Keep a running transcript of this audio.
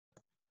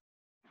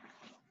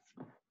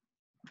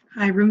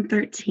Hi, room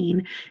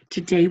 13.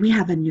 Today we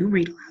have a new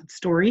read aloud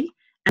story,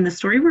 and the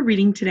story we're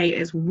reading today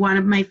is one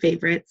of my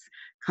favorites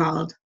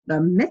called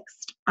The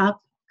Mixed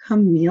Up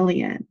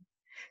Chameleon.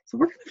 So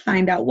we're going to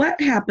find out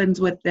what happens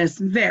with this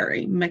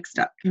very mixed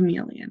up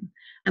chameleon,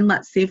 and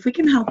let's see if we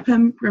can help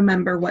him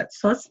remember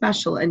what's so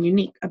special and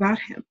unique about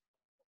him.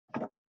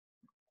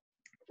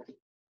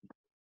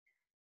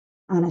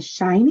 On a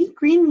shiny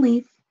green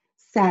leaf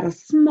sat a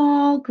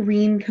small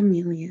green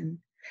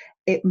chameleon.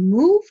 It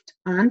moved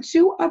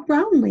onto a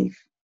brown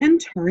leaf and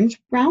turned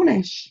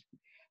brownish.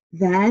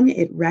 Then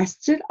it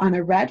rested on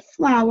a red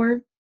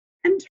flower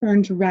and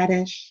turned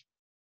reddish.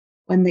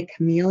 When the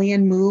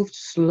chameleon moved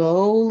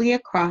slowly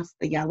across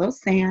the yellow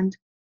sand,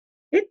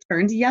 it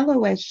turned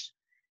yellowish.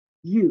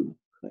 You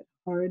could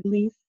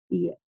hardly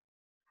see it.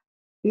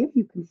 See if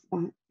you can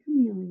spot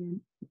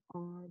chameleon in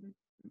all the different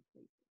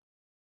places.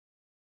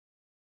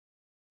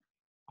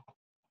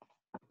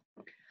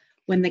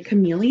 When the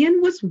chameleon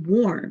was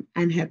warm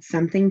and had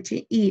something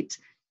to eat,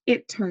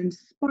 it turned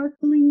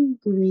sparkling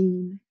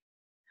green.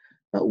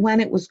 But when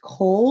it was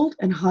cold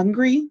and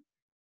hungry,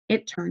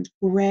 it turned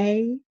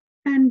gray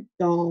and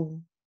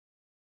dull.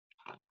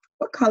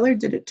 What color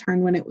did it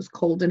turn when it was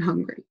cold and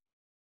hungry?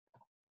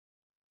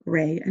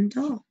 Gray and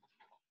dull.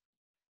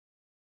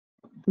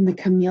 When the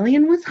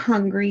chameleon was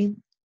hungry,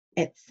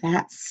 it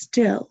sat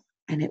still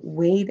and it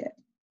waited.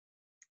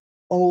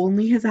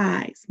 Only his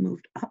eyes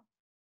moved up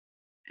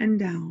and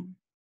down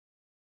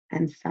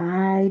and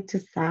side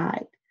to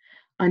side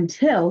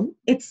until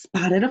it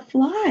spotted a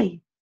fly.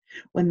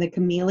 When the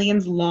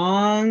chameleon's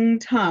long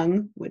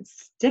tongue would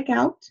stick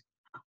out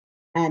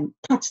and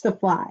touch the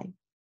fly.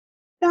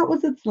 That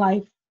was its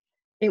life.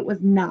 It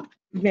was not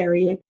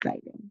very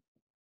exciting.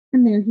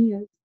 And there he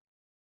is,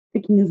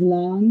 sticking his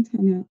long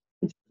tongue out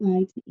for the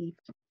fly to eat.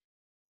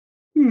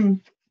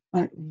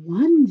 But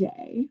one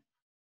day,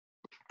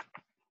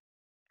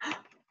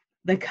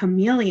 the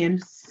chameleon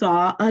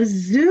saw a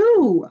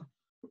zoo.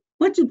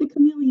 What did the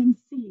chameleon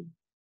see?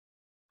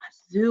 A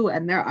zoo,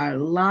 and there are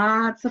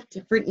lots of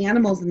different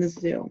animals in the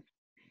zoo.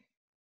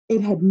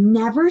 It had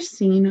never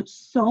seen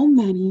so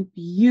many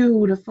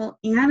beautiful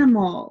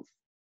animals.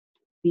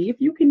 See if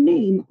you can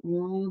name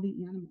all the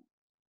animals.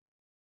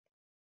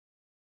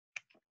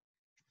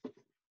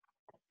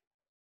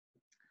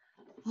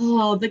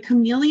 Oh, the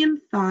chameleon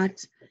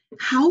thought,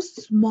 how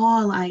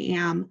small I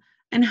am,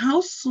 and how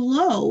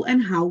slow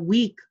and how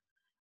weak.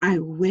 I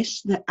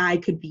wish that I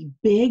could be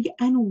big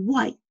and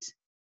white,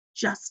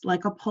 just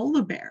like a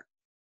polar bear.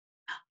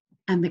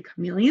 And the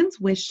chameleon's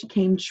wish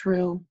came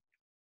true.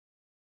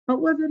 But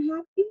was it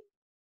happy?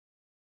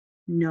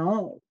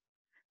 No.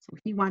 So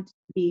he wanted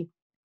to be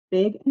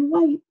big and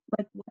white,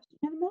 like what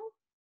animal?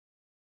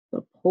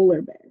 The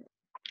polar bear.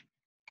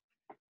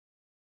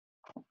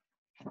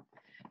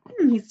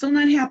 He's still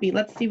not happy.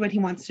 Let's see what he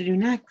wants to do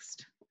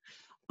next.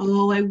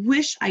 Oh, I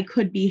wish I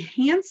could be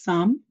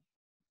handsome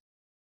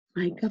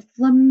like a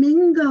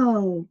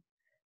flamingo.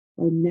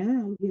 So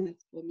now he has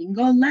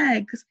flamingo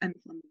legs and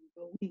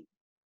flamingo wings.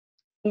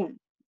 And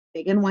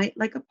big and white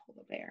like a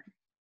polar bear.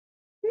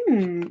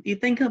 Do you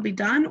think he'll be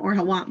done or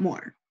he'll want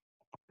more?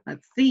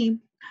 Let's see.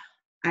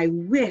 I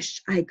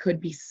wish I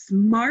could be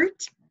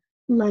smart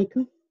like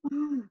a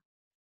fox.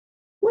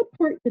 What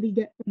part did he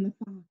get from the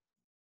fox?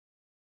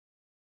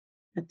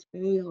 A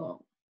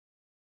tail.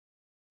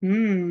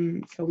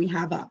 So we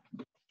have a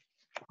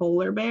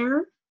polar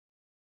bear,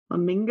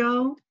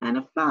 flamingo, and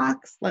a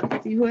fox.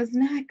 Let's see who is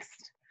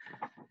next.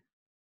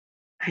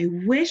 I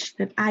wish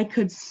that I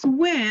could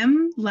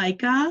swim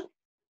like a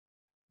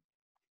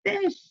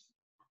fish.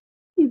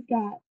 He's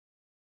got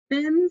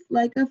fins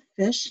like a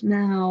fish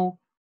now.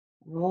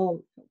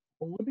 Oh,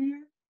 polar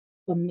bear,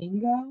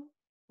 flamingo,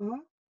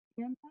 fox,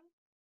 and a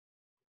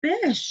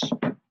fish.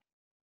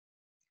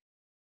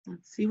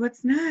 Let's see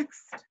what's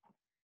next.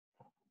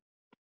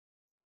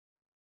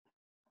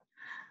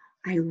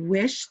 I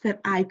wish that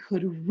I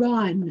could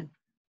run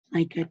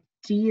like a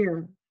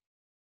deer.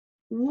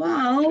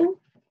 Whoa,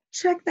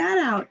 check that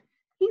out.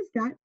 He's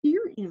got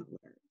deer antlers.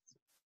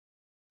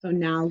 So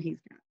now he's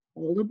got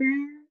polar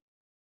bear,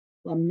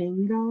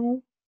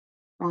 flamingo,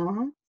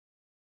 fox,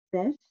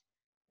 fish,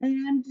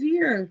 and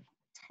deer.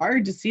 It's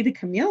hard to see the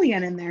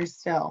chameleon in there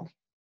still.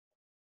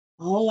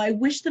 Oh, I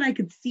wish that I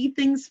could see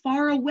things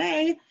far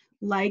away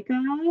like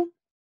a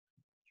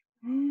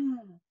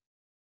giraffe.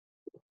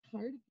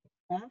 Hard to get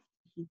fast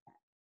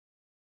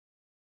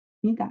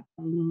he got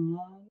a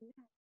long neck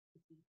to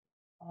see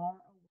far away.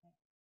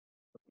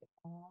 Look at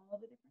all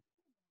the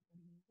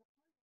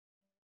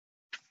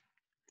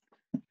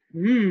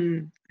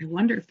different. I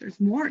wonder if there's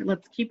more.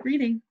 Let's keep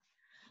reading.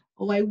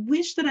 Oh, I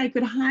wish that I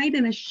could hide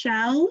in a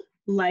shell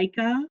like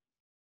a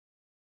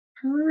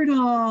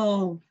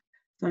turtle.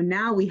 So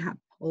now we have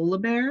polar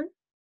bear,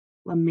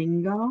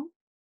 flamingo,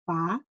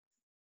 fox,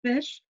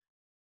 fish,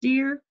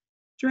 deer,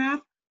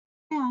 giraffe,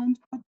 and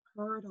a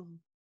turtle.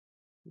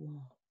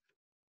 Whoa.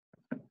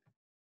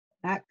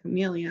 That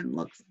chameleon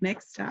looks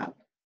mixed up.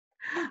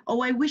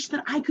 Oh, I wish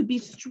that I could be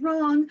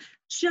strong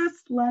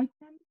just like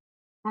an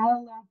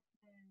elephant.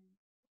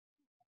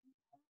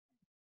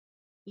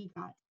 He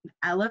got an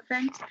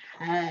elephant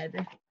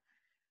head.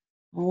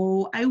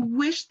 Oh, I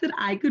wish that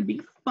I could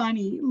be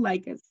funny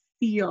like a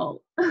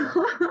seal.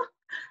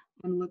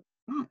 And look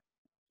at that.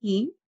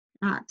 He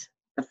got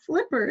the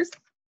flippers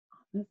of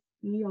the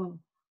seal.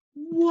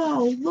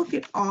 Whoa, look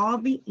at all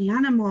the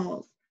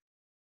animals.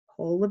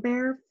 Polar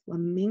bear,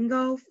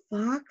 flamingo,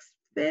 fox,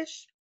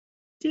 fish,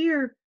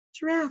 deer,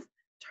 giraffe,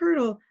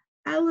 turtle,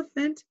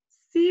 elephant,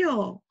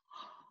 seal.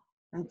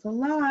 That's a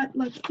lot.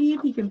 Let's see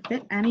if he can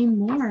fit any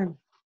more.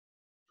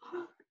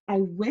 I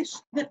wish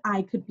that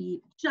I could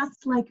be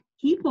just like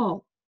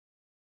people.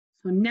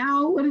 So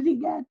now what did he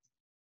get?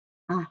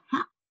 A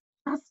hat,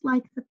 just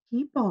like the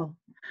people.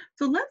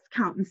 So let's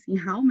count and see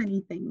how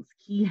many things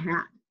he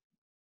had.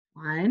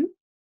 1,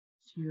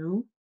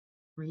 2,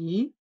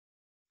 3,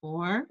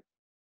 4,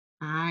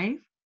 5,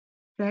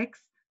 6,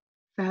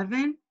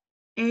 7,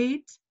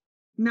 8,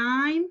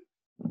 9,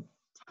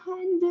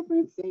 10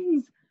 different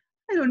things.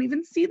 I don't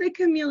even see the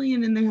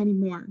chameleon in there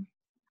anymore.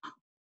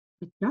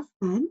 But just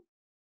then,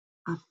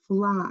 a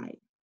fly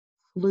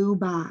flew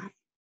by.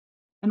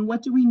 And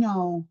what do we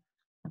know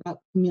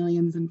about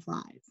chameleons and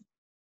flies?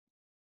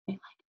 They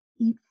like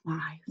to eat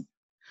flies.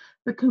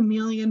 The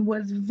chameleon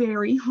was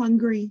very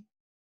hungry,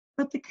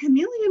 but the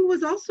chameleon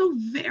was also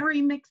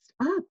very mixed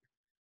up.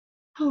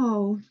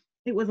 Oh,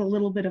 it was a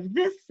little bit of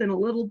this and a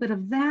little bit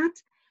of that,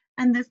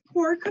 and this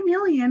poor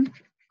chameleon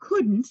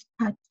couldn't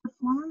touch the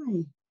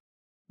fly.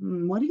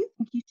 What do you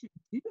think he should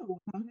do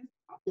about his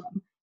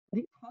problem? That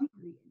he's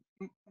hungry and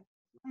can't touch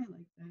the fly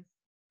like this.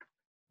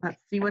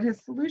 Let's see what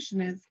his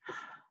solution is.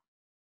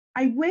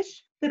 I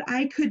wish that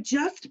I could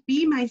just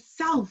be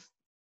myself.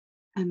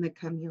 And the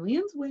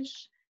chameleon's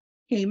wish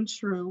came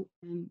true,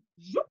 and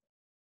zoop,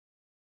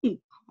 he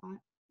caught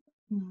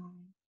the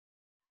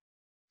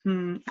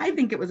fly. I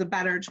think it was a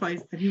better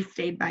choice that he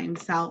stayed by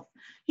himself.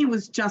 He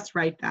was just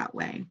right that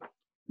way.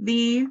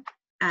 The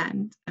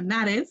end. And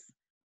that is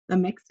the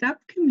Mixed Up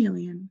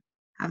Chameleon.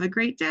 Have a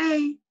great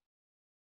day.